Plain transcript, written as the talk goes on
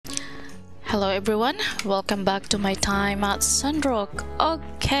Hello everyone, welcome back to my time at Sandrock.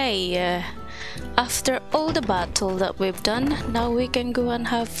 Okay, after all the battle that we've done, now we can go and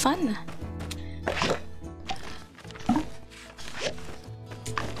have fun.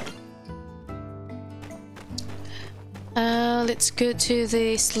 Let's go to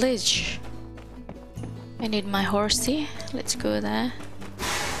the sledge. I need my horsey. Let's go there.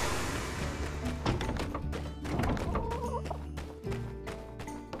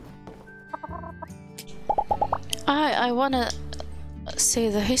 I wanna see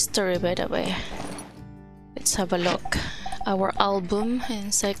the history, by the way. Let's have a look. Our album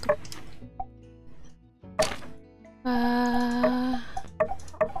inside.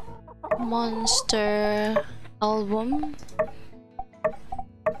 Monster album.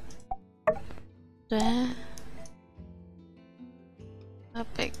 There.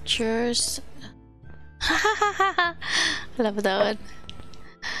 Pictures. Love that one.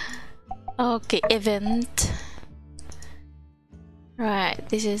 Okay, event. Right,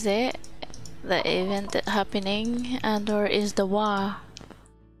 this is it. The event that's happening, and where is the war?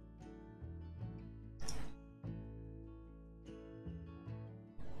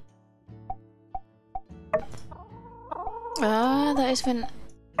 That is when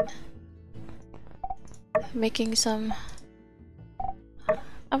making some.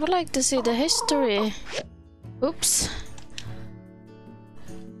 I would like to see the history. Oops.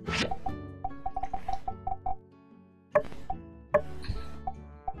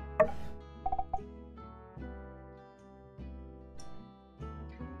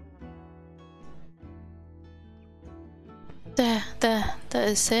 That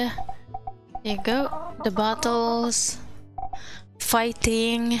is it. There you go. The battles,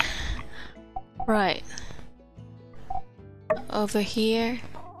 fighting. Right. Over here.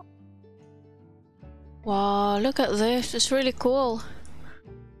 Wow, look at this. It's really cool.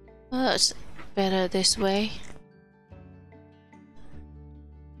 Oh, that's better this way.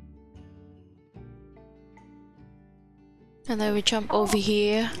 And then we jump over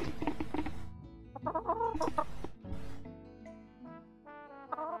here.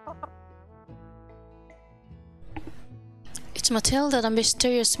 It's Matilda, the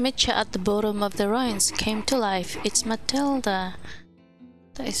mysterious Mitcha at the bottom of the ruins, came to life. It's Matilda.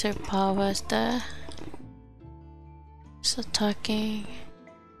 That is her powers there. She's attacking.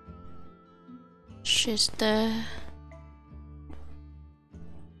 She's there.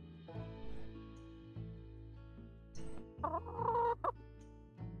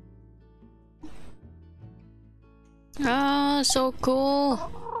 Ah, so cool.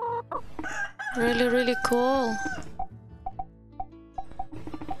 Really, really cool.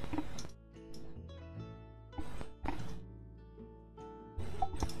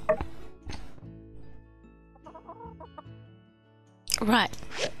 Right.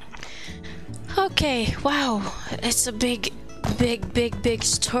 Okay, wow. It's a big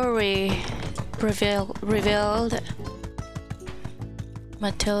story revealed.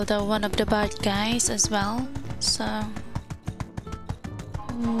 Matilda, one of the bad guys as well. So,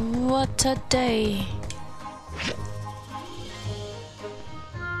 what a day.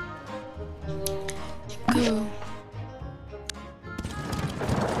 Go.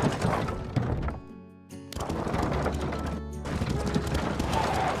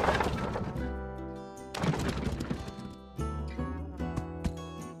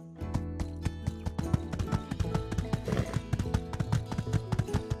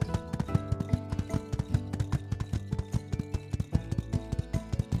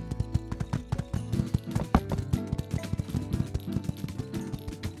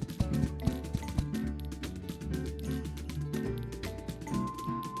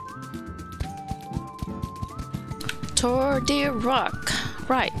 Tour Rock,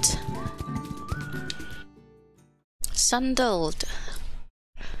 right. Sandaled.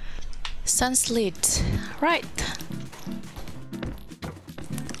 Sunslid, right.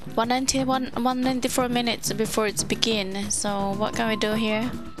 194 minutes before it's begin. So what can we do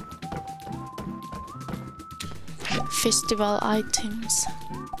here? Festival items.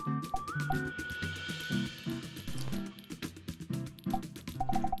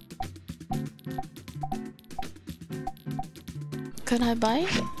 Can I buy?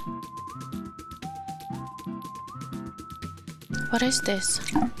 What is this?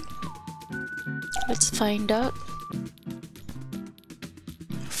 Let's find out.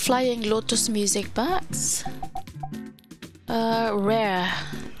 Flying Lotus music box. Rare.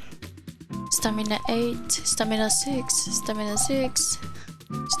 Stamina 8, stamina 6, stamina 6,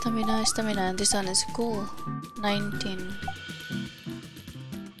 stamina. And this one is cool. 19.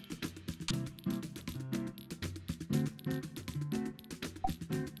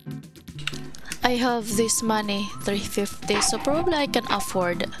 I have this money, 350, so probably I can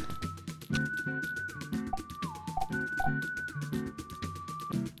afford.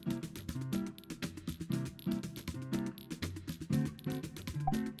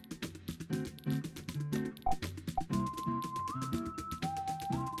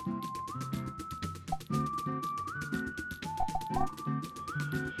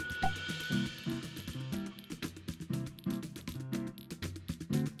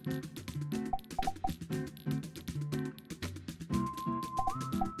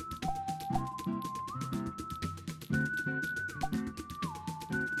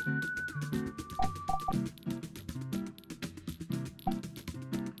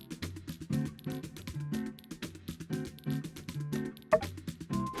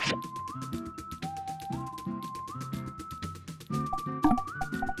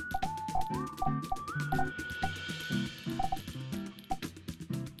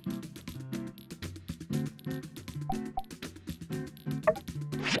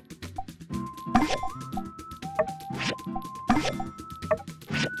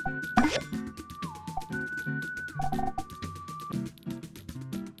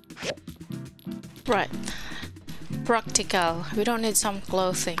 Right, practical. We don't need some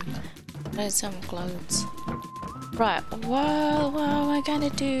clothing. We need some clothes. Right, well, what am I gonna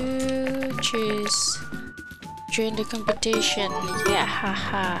do? Choose. Join the competition. Yeah,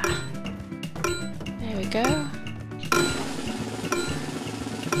 haha. There we go.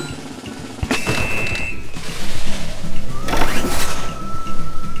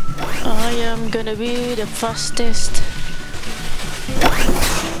 I am gonna be the fastest.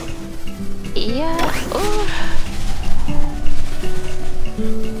 Yeah. Oh.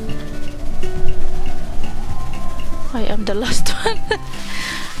 I am the last one.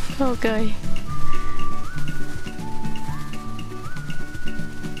 Okay.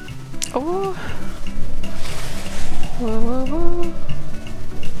 Oh. Whoa, whoa, whoa.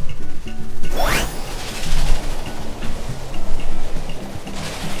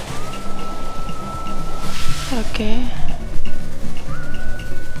 Okay.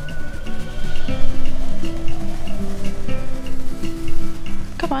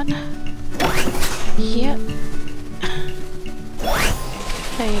 Come on. Yep.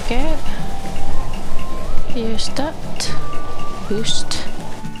 There you go. Use that. Boost.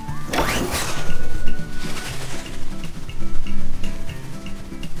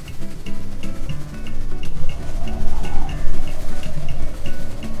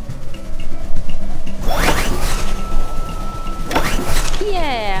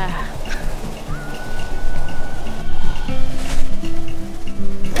 Yeah.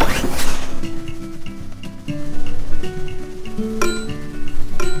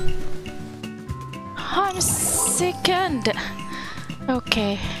 I'm second.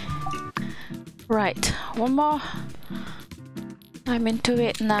 Okay. Right. One more. I'm into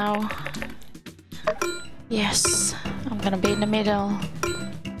it now. Yes. I'm gonna be in the middle.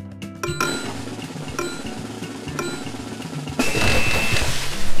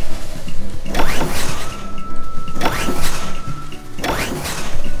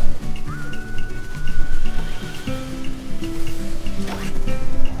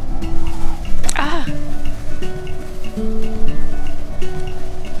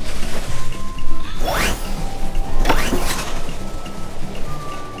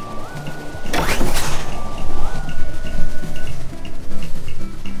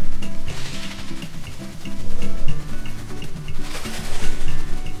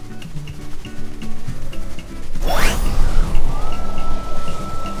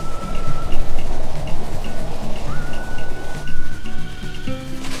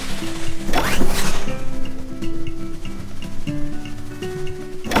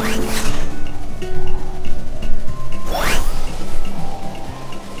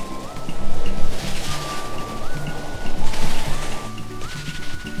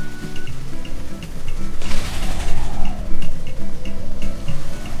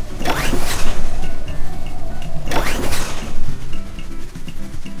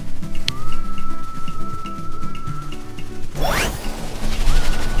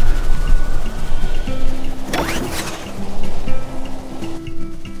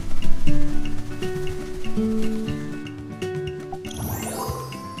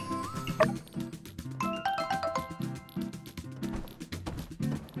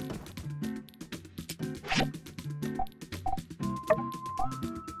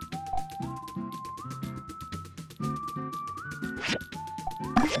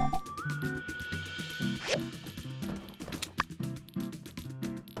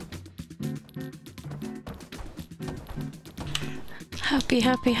 Happy,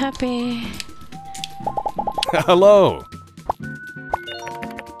 happy, happy. Hello!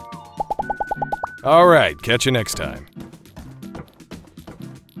 Alright, catch you next time.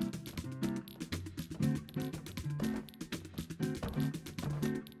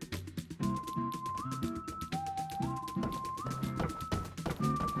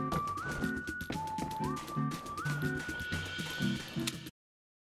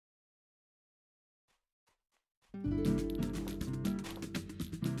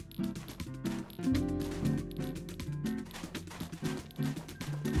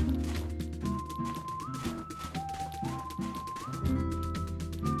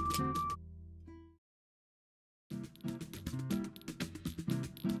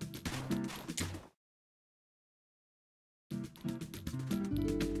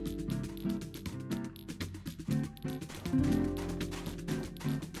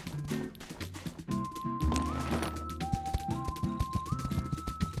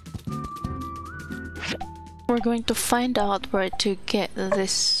 We're going to find out where to get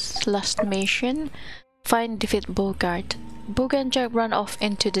this last mission. Find defeat Bogart. Bogan Jack ran off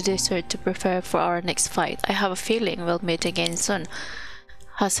into the desert to prepare for our next fight. I have a feeling we'll meet again soon.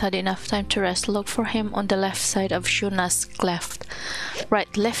 Has had enough time to rest. Look for him on the left side of Shonash cleft.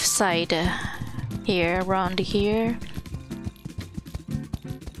 Right, left side. Here, around here.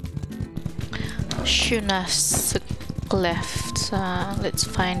 Shonash cleft. Let's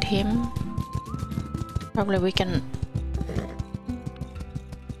find him. Probably we can...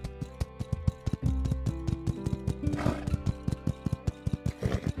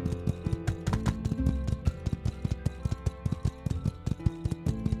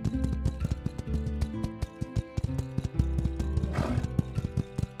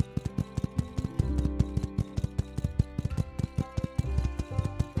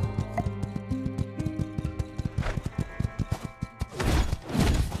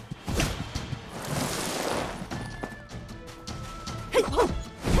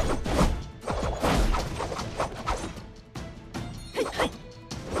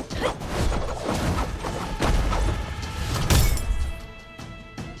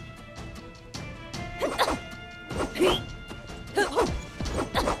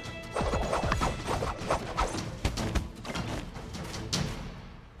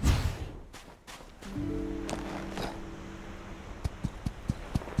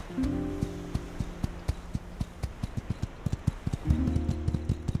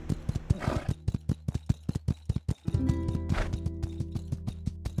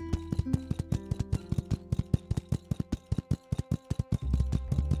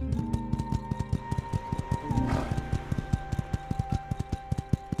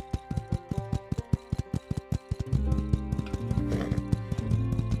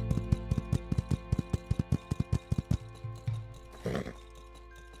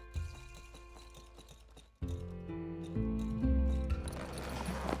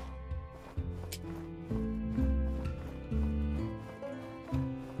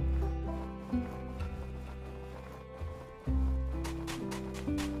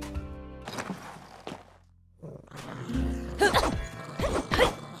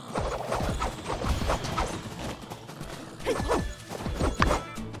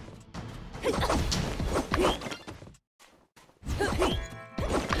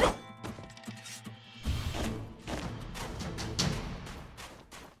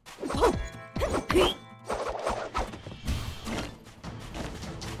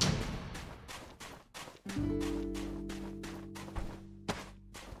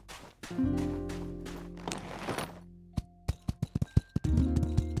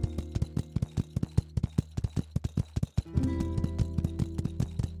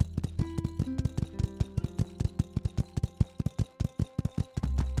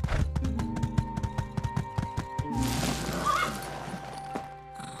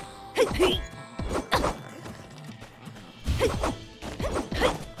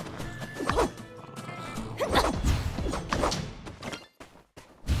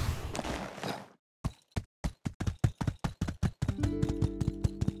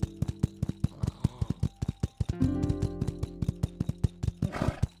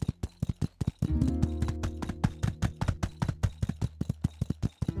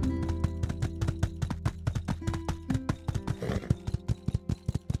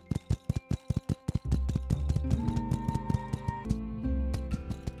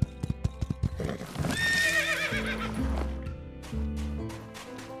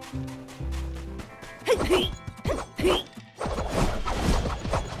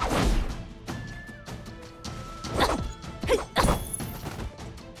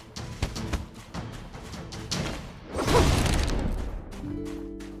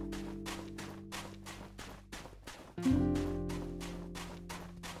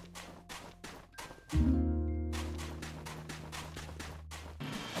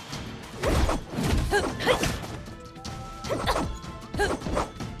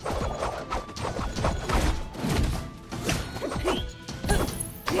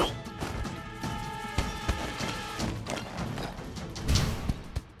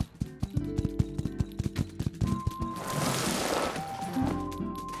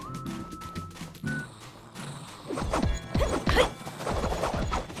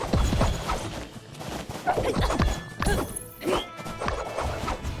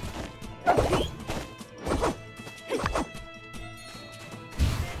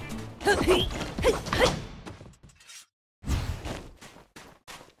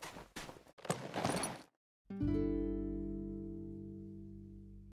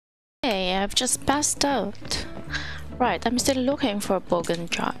 Hey, I've just passed out. Right, I'm still looking for Bogan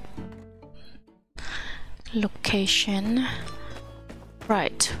Jack Location.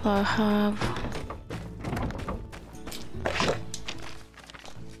 Right, we'll have...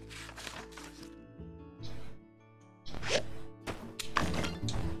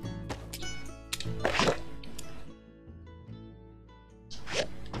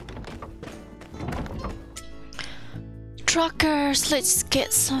 Truckers, let's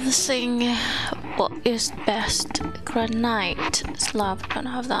get something. What is best? Granite slab, don't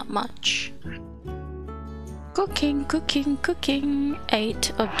have that much. Cooking, cooking, cooking.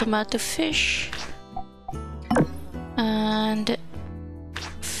 8 of tomato fish. And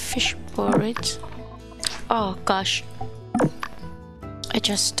fish porridge. Oh gosh. I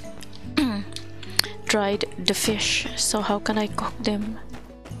just dried the fish, so how can I cook them?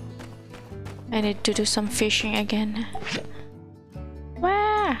 I need to do some fishing again.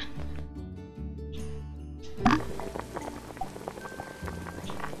 Where?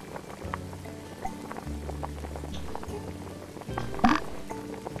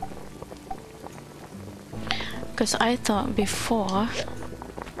 Because I thought before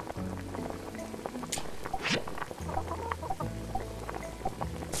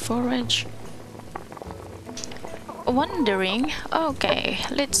forage. Wondering. Okay,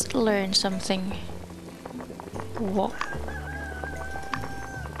 let's learn something. Walk.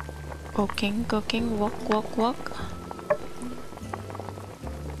 Cooking, cooking, walk, walk, walk.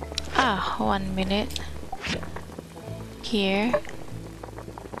 Ah, 1 minute. Here.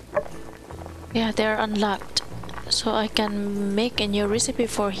 Yeah, they're unlocked. So I can make a new recipe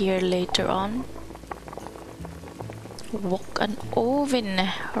for here later on. Walk an oven.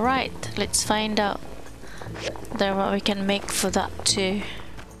 Right, let's find out. There what we can make for that too.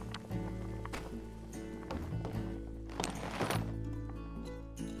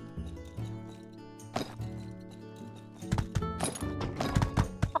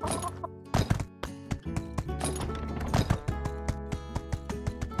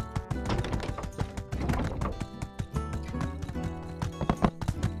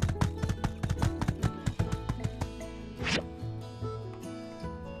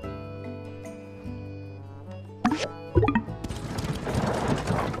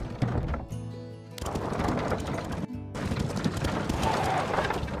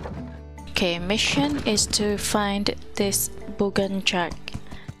 Okay, mission is to find this Bogan Jack.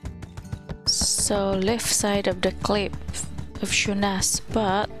 So left side of the cliff of Shonash,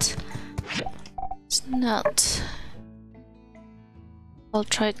 but it's not. I'll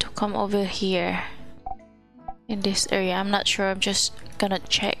try to come over here in this area. I'm not sure. I'm just gonna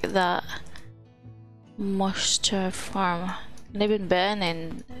check that moisture farm. Never been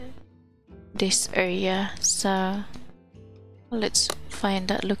in this area, so let's find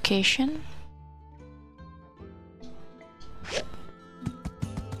that location.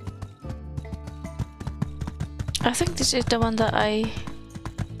 I think this is the one that I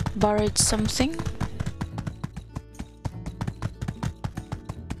buried something.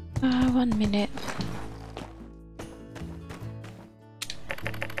 1 minute.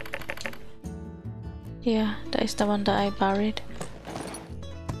 Yeah, that is the one that I buried.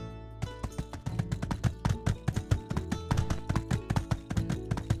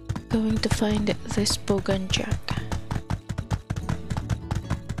 Going to find this Bogan Jack.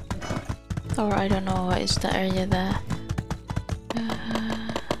 Or I don't know what is the area there.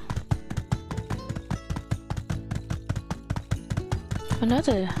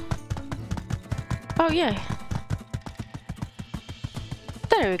 Another. Oh yeah.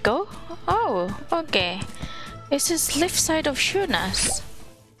 There we go. Oh, okay. This is left side of Shonash.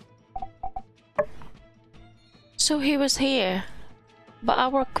 So he was here. But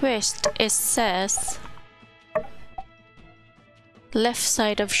our quest, it says left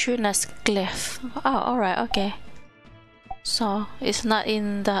side of Shonash cliff. Oh, alright, okay. So it's not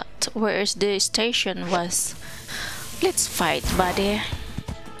in that where the station was. Let's fight, buddy.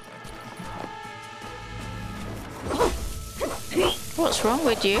 What's wrong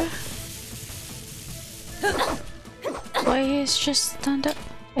with you? Why he's just stand up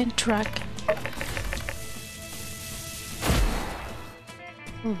and track?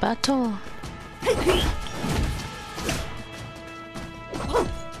 Battle.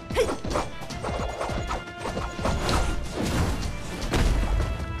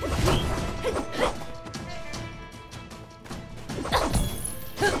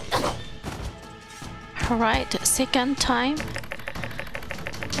 Alright, second time.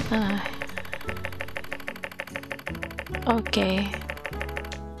 Okay.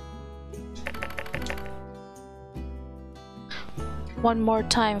 One more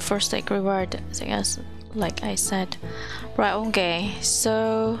time for stake reward, I guess, like I said. Right, okay,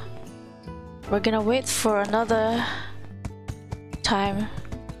 so we're gonna wait for another time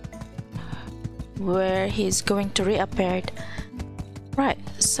where he's going to reappear. Right,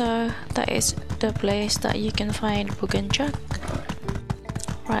 so that is the place that you can find Bogan Jack.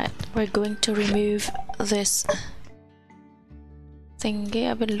 Right, we're going to remove this thingy.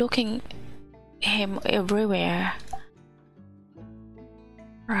 I've been looking him everywhere.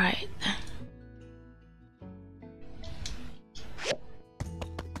 Right.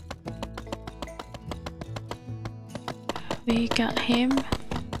 We got him.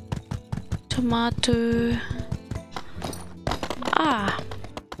 Tomato. Ah,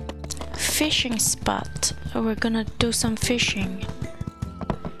 fishing spot. We're gonna do some fishing.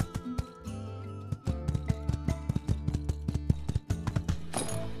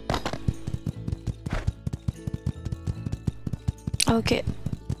 Okay.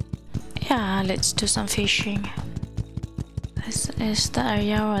 Yeah, let's do some fishing. This is the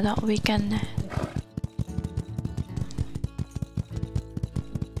area that we can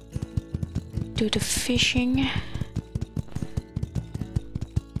do the fishing.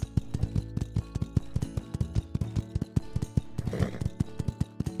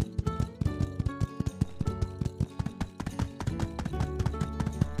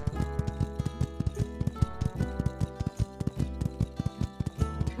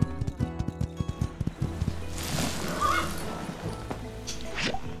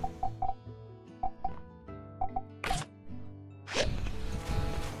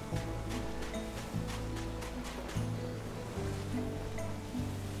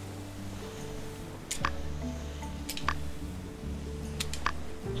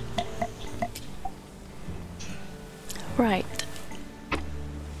 Right,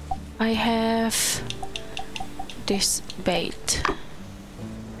 I have this bait.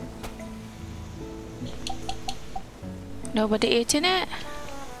 Nobody eating it?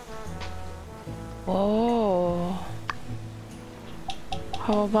 Oh,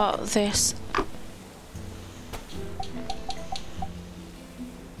 how about this?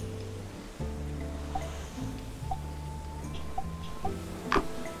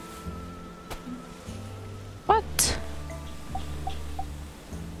 What?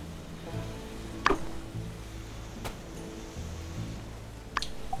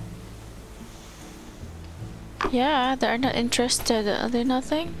 Yeah, they're not interested. Are they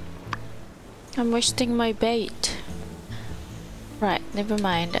nothing? I'm wasting my bait. Right, never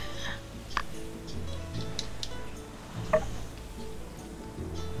mind.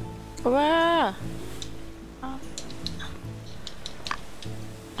 Wow!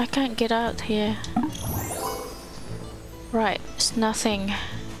 I can't get out here. Right, it's nothing.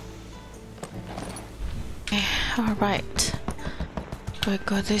 Alright. We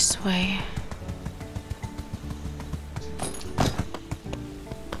go this way.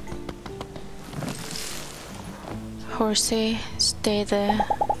 Horsey, stay there.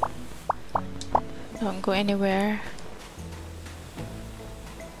 Don't go anywhere.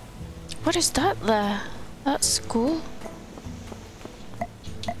 What is that there? That's cool.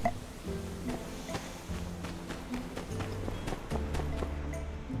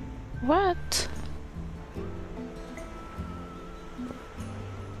 What?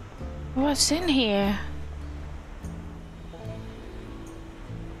 What's in here?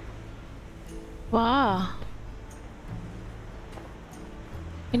 Wow.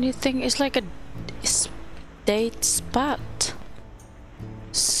 Anything is like a date spot.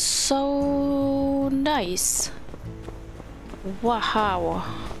 So nice. Wow.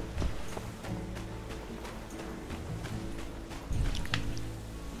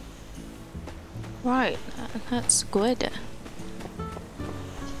 Right, that's good.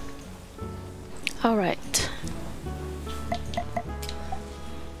 All right.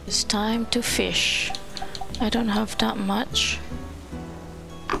 It's time to fish. I don't have that much.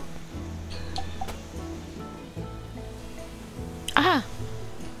 Ah!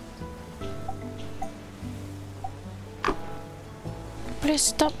 Please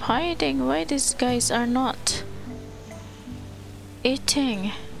stop hiding. Why these guys are not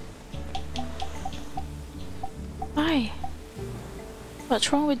eating? Why?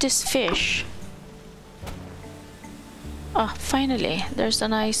 What's wrong with this fish? Ah, finally, there's a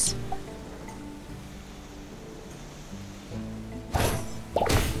nice...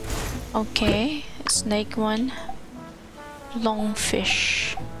 Okay, snake one. Long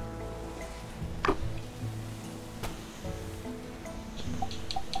fish.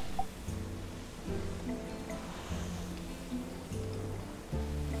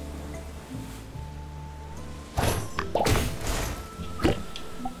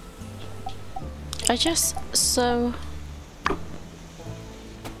 I just saw...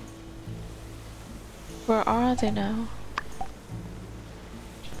 Where are they now?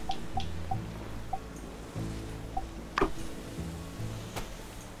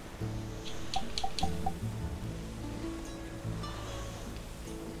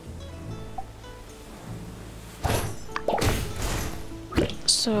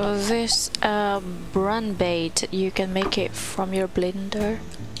 So this brand bait, you can make it from your blender.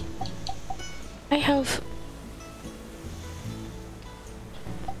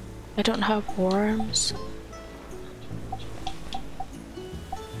 I don't have worms.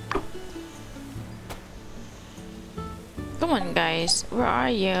 Come on guys, where are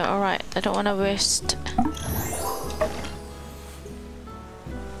you? Alright, I don't want to waste.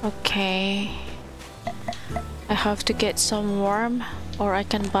 Okay. I have to get some worm, or I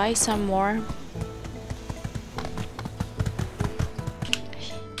can buy some worm.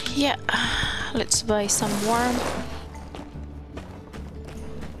 Yeah, let's buy some worm.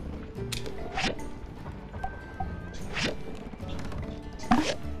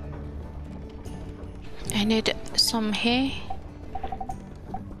 I need some hay.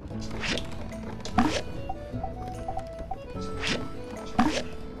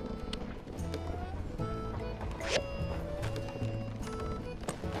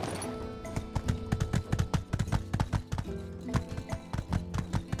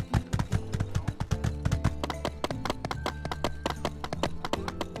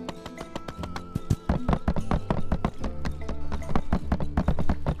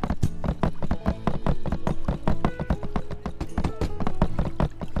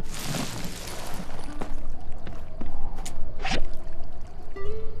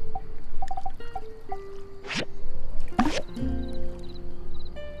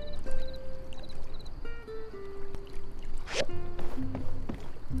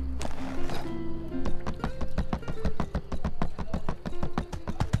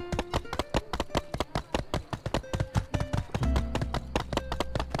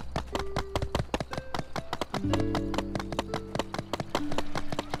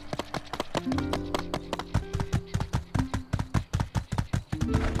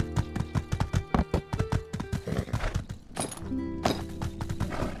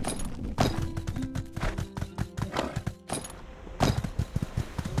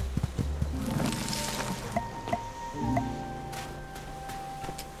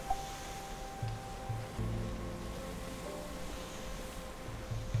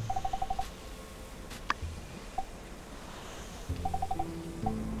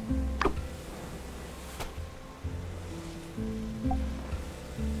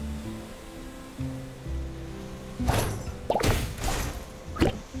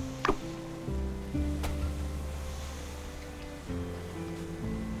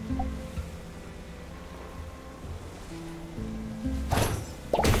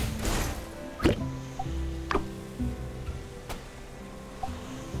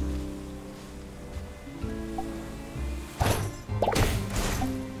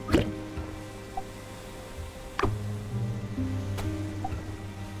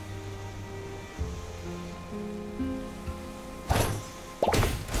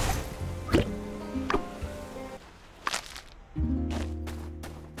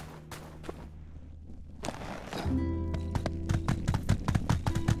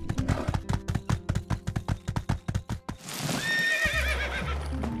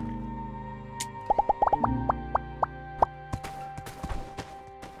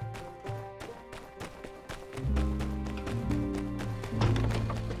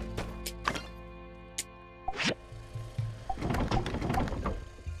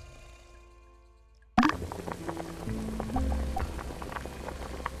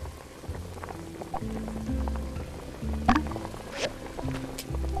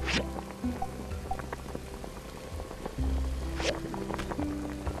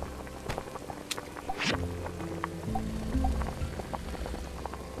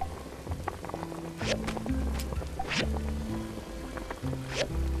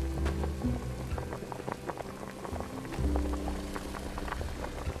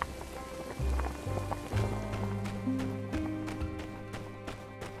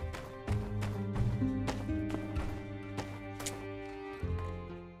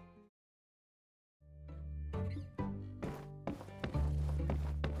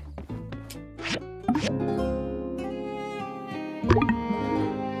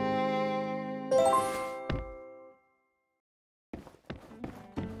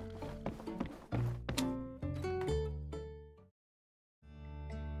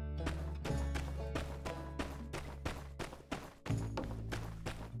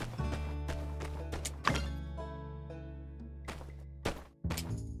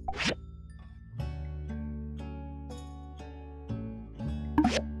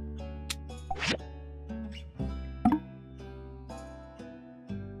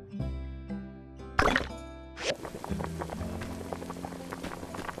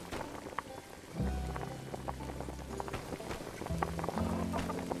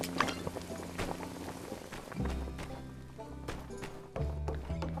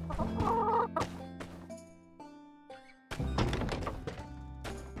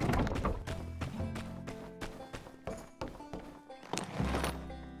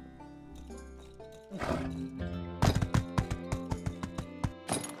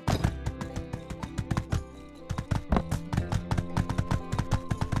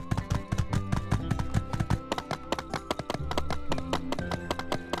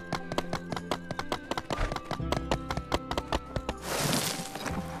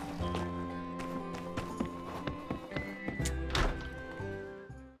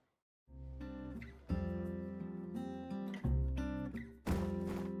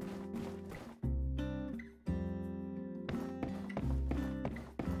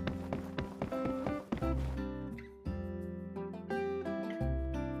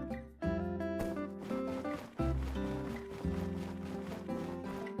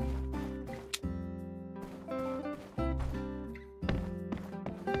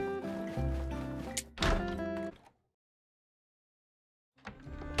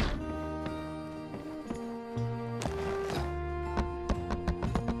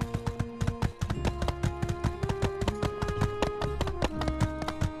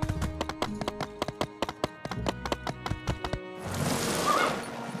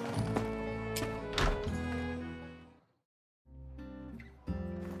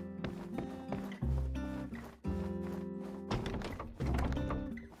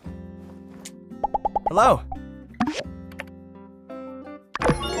 Hello.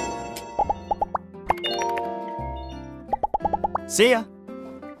 See ya.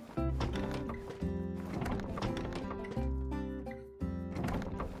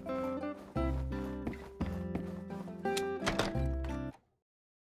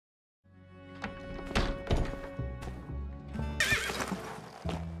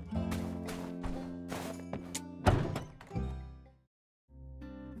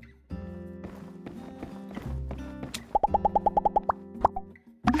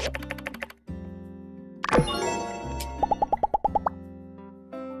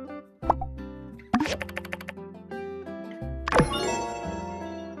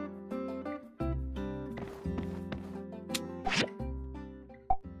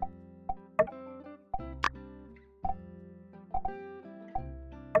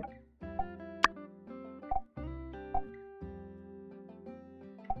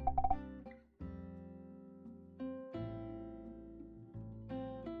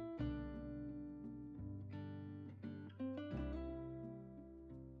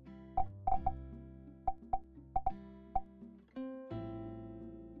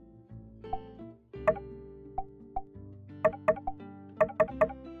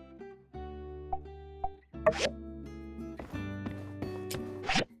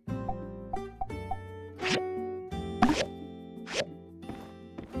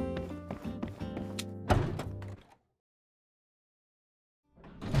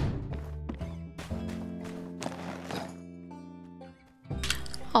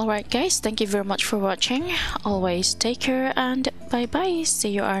 Alright guys, thank you very much for watching. Always take care and bye bye. See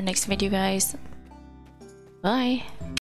you our next video guys. Bye.